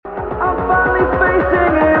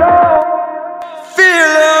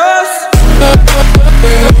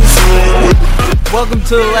Welcome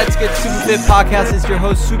to the Let's Get Super Fit podcast. It's your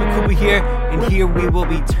host, Super Kuba here, and here we will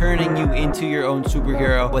be turning you into your own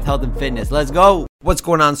superhero with health and fitness. Let's go! What's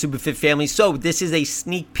going on, Super Fit family? So this is a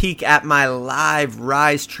sneak peek at my live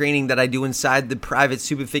Rise training that I do inside the private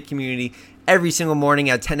Super Fit community every single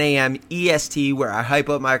morning at 10 a.m. EST, where I hype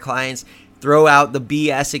up my clients, throw out the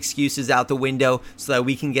BS excuses out the window so that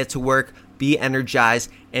we can get to work, be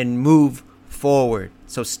energized, and move forward.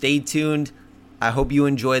 So stay tuned. I hope you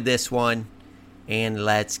enjoyed this one. And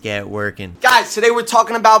let's get working. Guys, today we're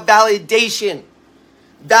talking about validation.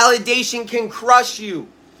 Validation can crush you.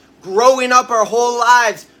 Growing up our whole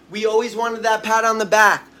lives, we always wanted that pat on the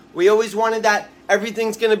back. We always wanted that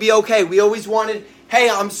everything's going to be okay. We always wanted, hey,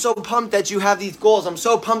 I'm so pumped that you have these goals. I'm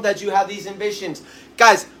so pumped that you have these ambitions.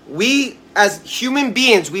 Guys, we as human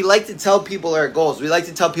beings, we like to tell people our goals. We like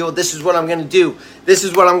to tell people, this is what I'm going to do. This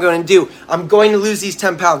is what I'm going to do. I'm going to lose these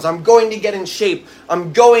 10 pounds. I'm going to get in shape.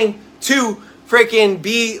 I'm going to freaking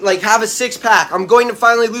be like have a six-pack. I'm going to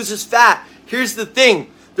finally lose this fat. Here's the thing.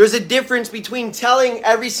 There's a difference between telling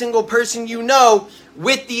every single person you know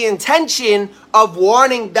with the intention of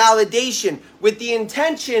wanting validation, with the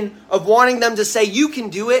intention of wanting them to say, you can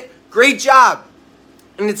do it, great job.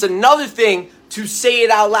 And it's another thing to say it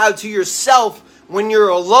out loud to yourself when you're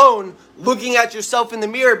alone, looking at yourself in the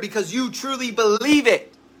mirror because you truly believe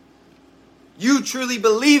it. You truly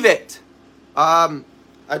believe it.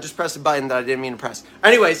 I just pressed a button that I didn't mean to press.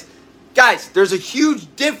 Anyways, guys, there's a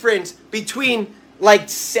huge difference between like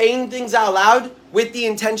saying things out loud with the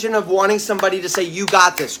intention of wanting somebody to say, you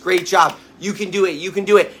got this, great job, you can do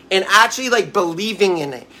it, and actually like believing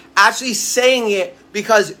in it. Actually saying it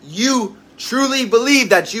because you truly believe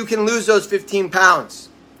that you can lose those 15 pounds.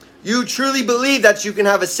 You truly believe that you can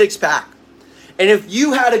have a six-pack. And if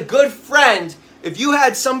you had a good friend, if you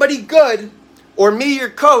had somebody good, or me, your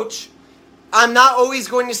coach, I'm not always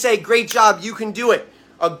going to say, great job, you can do it.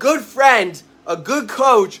 A good friend, a good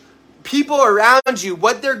coach, people around you,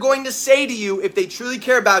 what they're going to say to you if they truly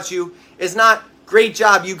care about you is not, great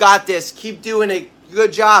job, you got this, keep doing it,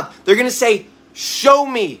 good job. They're going to say, show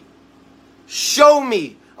me. Show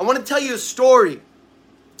me. I want to tell you a story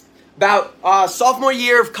about sophomore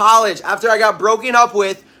year of college. After I got broken up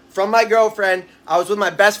with from my girlfriend, I was with my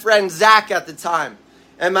best friend, Zach, at the time.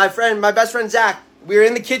 And my best friend, Zach, we were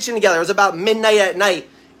in the kitchen together. It was about midnight at night.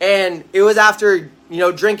 And it was after,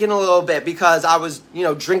 drinking a little bit because I was,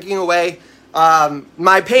 drinking away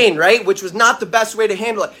my pain, right? Which was not the best way to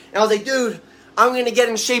handle it. And I was like, dude, I'm going to get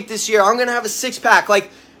in shape this year. I'm going to have a six-pack.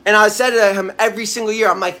 And I said to him every single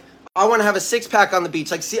year, I'm like, I want to have a six-pack on the beach.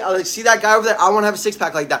 See that guy over there? I want to have a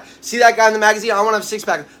six-pack like that. See that guy in the magazine? I want to have a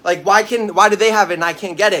six-pack. Why do they have it and I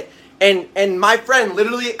can't get it? And my friend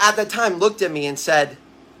literally at that time looked at me and said,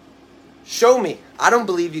 show me. I don't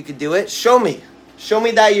believe you could do it. Show me. Show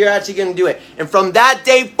me that you're actually going to do it. And from that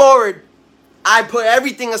day forward, I put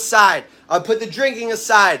everything aside. I put the drinking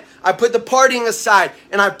aside. I put the partying aside.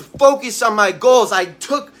 And I focused on my goals. I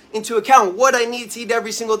took into account what I needed to eat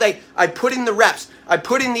every single day. I put in the reps. I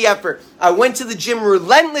put in the effort. I went to the gym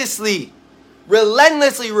relentlessly,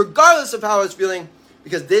 regardless of how I was feeling,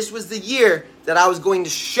 because this was the year that I was going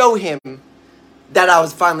to show him that I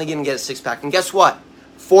was finally going to get a six-pack. And guess what?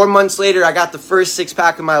 4 months later, I got the first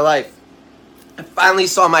six-pack of my life. I finally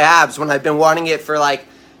saw my abs when I've been wanting it for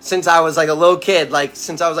since I was a little kid,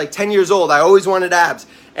 since I was 10 years old. I always wanted abs.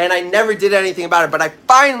 And I never did anything about it, but I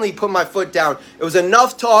finally put my foot down. It was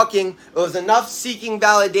enough talking, it was enough seeking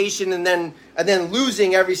validation and then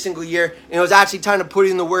losing every single year. And it was actually time to put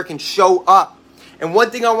in the work and show up. And one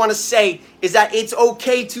thing I want to say is that it's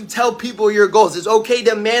okay to tell people your goals. It's okay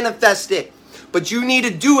to manifest it. But you need to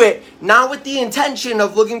do it not with the intention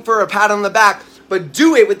of looking for a pat on the back, but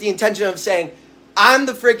do it with the intention of saying, I'm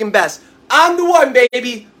the freaking best. I'm the one,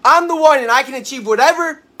 baby. I'm the one, and I can achieve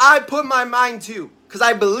whatever I put my mind to because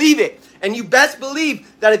I believe it. And you best believe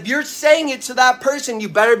that if you're saying it to that person, you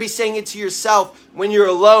better be saying it to yourself when you're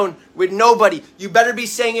alone with nobody. You better be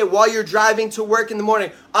saying it while you're driving to work in the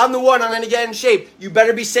morning. I'm the one. I'm going to get in shape. You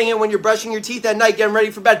better be saying it when you're brushing your teeth at night, getting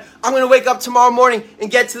ready for bed. I'm going to wake up tomorrow morning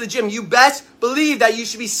and get to the gym. You best believe that you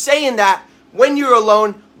should be saying that when you're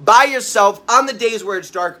alone, by yourself, on the days where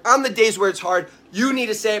it's dark, on the days where it's hard. You need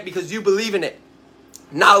to say it because you believe in it,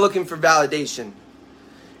 not looking for validation.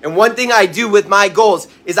 And one thing I do with my goals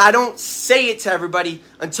is I don't say it to everybody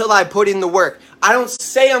until I put in the work. I don't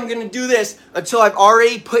say I'm going to do this until I've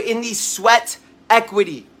already put in the sweat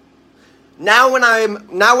equity. Now when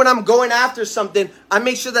I'm going after something, I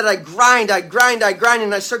make sure that I grind,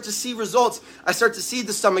 and I start to see results. I start to see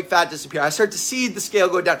the stomach fat disappear. I start to see the scale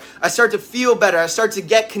go down. I start to feel better. I start to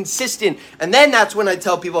get consistent. And then that's when I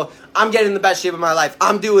tell people, I'm getting the best shape of my life.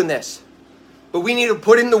 I'm doing this. but we need to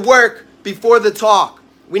put in the work before the talk.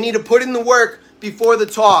 We need to put in the work before the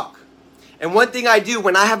talk. And one thing I do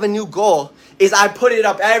when I have a new goal is I put it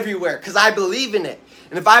up everywhere because I believe in it.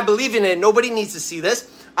 And if I believe in it, nobody needs to see this.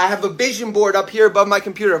 I have a vision board up here above my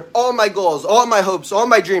computer of all my goals, all my hopes, all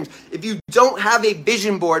my dreams. If you don't have a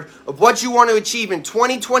vision board of what you want to achieve in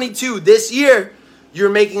 2022, this year, you're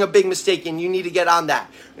making a big mistake and you need to get on that.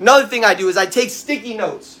 Another thing I do is I take sticky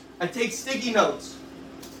notes.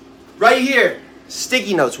 Right here,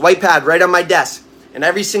 sticky notes, white pad right on my desk. And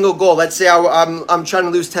every single goal, let's say I'm trying to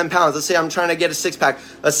lose 10 pounds. Let's say I'm trying to get a six-pack.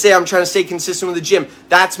 Let's say I'm trying to stay consistent with the gym.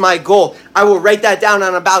 That's my goal. I will write that down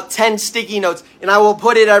on about 10 sticky notes, and I will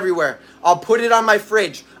put it everywhere. I'll put it on my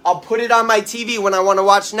fridge. I'll put it on my TV when I want to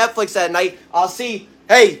watch Netflix at night. I'll see,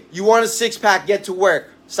 hey, you want a six-pack, get to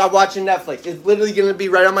work. Stop watching Netflix. It's literally going to be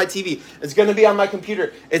right on my TV. It's going to be on my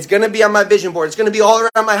computer. It's going to be on my vision board. It's going to be all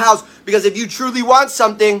around my house. Because if you truly want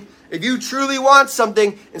something,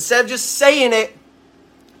 instead of just saying it,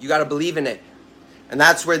 you got to believe in it. And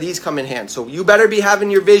that's where these come in hand. So you better be having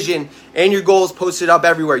your vision and your goals posted up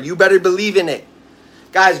everywhere. You better believe in it.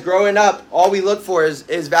 Guys, growing up, all we look for is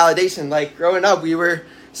validation. Like growing up, we were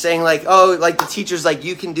saying like, oh, like the teacher's like,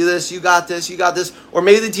 you can do this, you got this. Or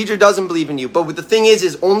maybe the teacher doesn't believe in you. But the thing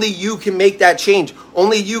is only you can make that change.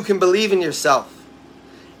 Only you can believe in yourself.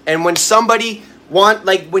 And when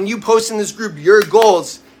when you post in this group your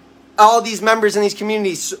goals, all these members in these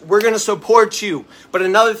communities, we're going to support you. But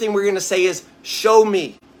another thing we're going to say is, show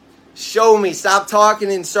me. Stop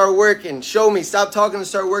talking and start working. Show me. Stop talking and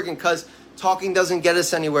start working, because talking doesn't get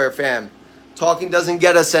us anywhere, fam. Talking doesn't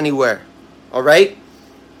get us anywhere. All right?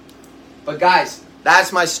 But guys,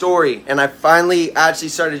 that's my story. And I finally actually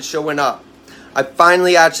started showing up.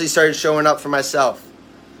 For myself.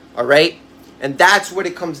 All right? And that's what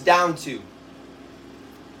it comes down to.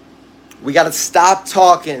 We got to stop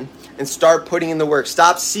talking and start putting in the work.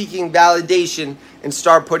 Stop seeking validation and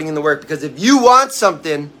start putting in the work. Because if you want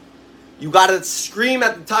something, you got to scream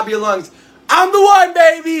at the top of your lungs, I'm the one,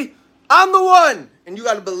 baby! I'm the one! And you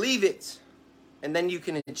got to believe it. And then you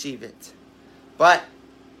can achieve it. But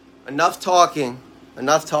enough talking. And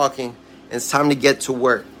it's time to get to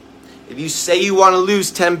work. If you say you want to lose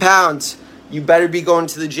 10 pounds, you better be going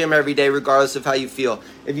to the gym every day regardless of how you feel.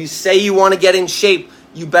 If you say you want to get in shape,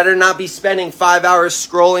 you better not be spending 5 hours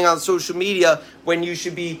scrolling on social media when you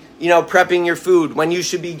should be, prepping your food, when you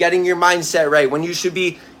should be getting your mindset right, when you should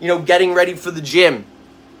be, getting ready for the gym.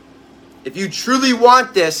 If you truly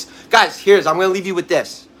want this, guys, I'm going to leave you with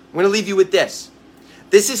this.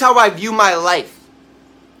 This is how I view my life.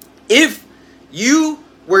 If you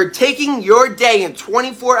were taking your day in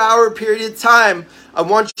 24-hour period of time, I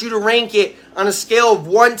want you to rank it on a scale of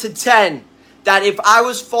 1 to 10. That if I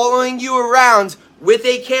was following you around with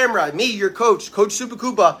a camera, me, your coach, Coach Super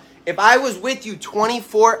Koopa, if I was with you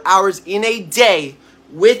 24 hours in a day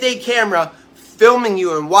with a camera, filming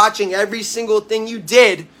you and watching every single thing you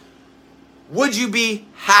did, would you be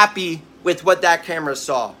happy with what that camera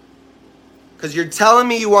saw? Because you're telling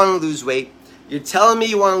me you want to lose weight. You're telling me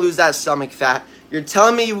you want to lose that stomach fat. You're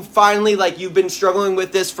telling me you finally, you've been struggling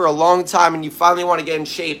with this for a long time and you finally want to get in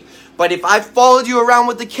shape. But if I followed you around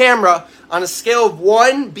with the camera on a scale of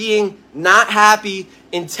 1 being not happy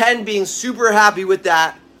and 10 being super happy with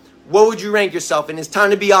that, what would you rank yourself? And it's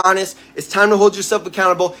time to be honest. It's time to hold yourself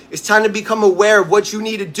accountable. It's time to become aware of what you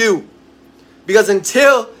need to do. Because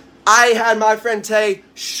until I had my friend Tay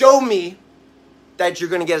show me that you're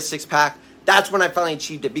going to get a six-pack, that's when I finally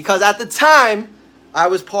achieved it. Because at the time, I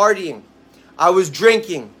was partying. I was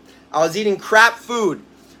drinking. I was eating crap food.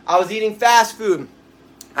 I was eating fast food.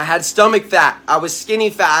 I had stomach fat. I was skinny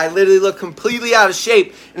fat. I literally looked completely out of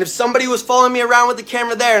shape. And if somebody was following me around with the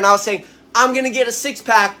camera there and I was saying, I'm going to get a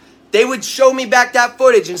six-pack, they would show me back that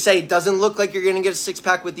footage and say, it doesn't look like you're going to get a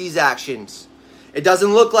six-pack with these actions. It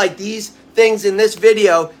doesn't look like these things in this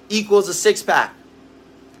video equals a six-pack.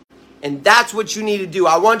 And that's what you need to do.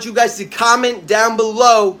 I want you guys to comment down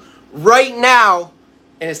below right now.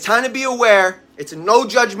 And it's time to be aware. It's a no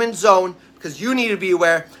judgment zone because you need to be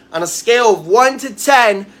aware. On a scale of 1 to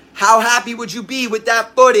 10, how happy would you be with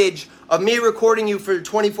that footage of me recording you for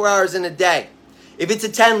 24 hours in a day? If it's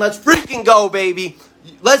a 10, let's freaking go, baby.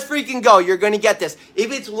 Let's freaking go. You're going to get this.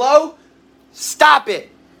 If it's low, stop it.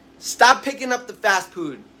 Stop picking up the fast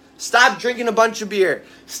food. Stop drinking a bunch of beer.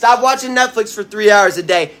 Stop watching Netflix for 3 hours a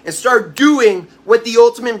day and start doing what the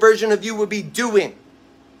ultimate version of you would be doing.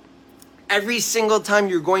 Every single time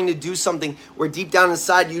you're going to do something where deep down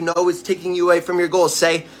inside you know it's taking you away from your goals,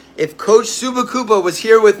 say, if Coach Super Koopa was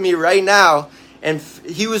here with me right now and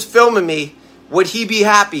he was filming me, would he be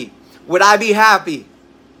happy? Would I be happy?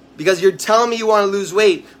 because you're telling me you want to lose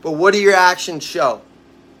weight, but what do your actions show?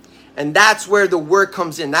 And that's where the work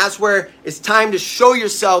comes in. That's where it's time to show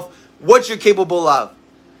yourself what you're capable of.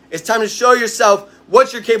 It's time to show yourself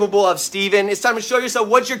what you're capable of, Steven. It's time to show yourself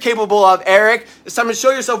what you're capable of, Eric. It's time to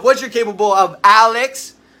show yourself what you're capable of,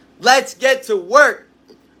 Alex. Let's get to work.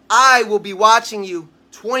 I will be watching you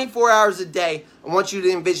 24 hours a day. I want you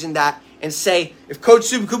to envision that and say, if Coach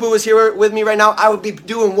Super Koopa was here with me right now, I would be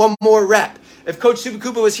doing one more rep. If Coach Super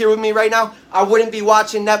Koopa was here with me right now, I wouldn't be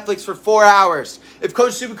watching Netflix for 4 hours. If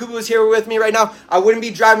Coach Super Koopa was here with me right now, I wouldn't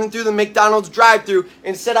be driving through the McDonald's drive-thru.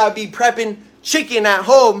 Instead, I would be prepping chicken at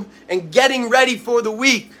home and getting ready for the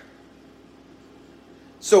week.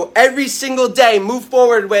 So every single day, move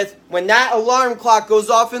forward with when that alarm clock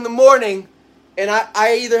goes off in the morning and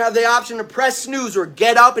I either have the option to press snooze or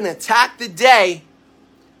get up and attack the day.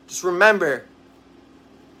 Just remember,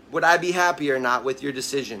 would I be happy or not with your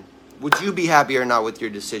decision? Would you be happy or not with your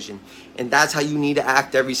decision? And that's how you need to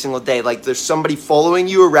act every single day. Like there's somebody following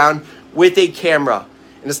you around with a camera.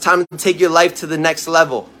 And it's time to take your life to the next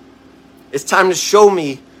level. It's time to show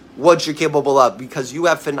me what you're capable of because you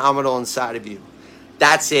have phenomenal inside of you.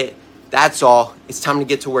 That's it. That's all. It's time to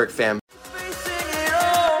get to work, fam.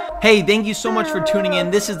 Hey, thank you so much for tuning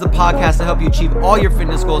in. This is the podcast to help you achieve all your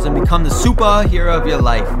fitness goals and become the superhero of your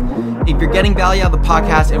life. If you're getting value out of the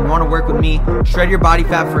podcast and want to work with me, shred your body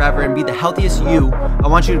fat forever and be the healthiest you, I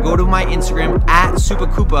want you to go to my Instagram at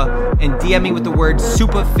SupaKoopa and DM me with the word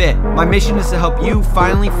SupaFit. My mission is to help you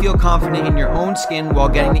finally feel confident in your own skin while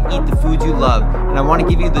getting to eat the foods you love. And I want to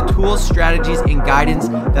give you the tools, strategies, and guidance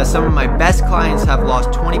that some of my best clients have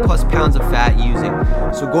lost 20 plus pounds of fat using.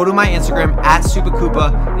 So go to my Instagram at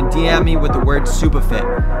SupaKoopa and DM me with the word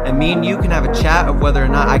SupaFit. And me and you can have a chat of whether or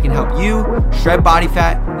not I can help you shred body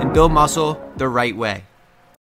fat and build muscle the right way.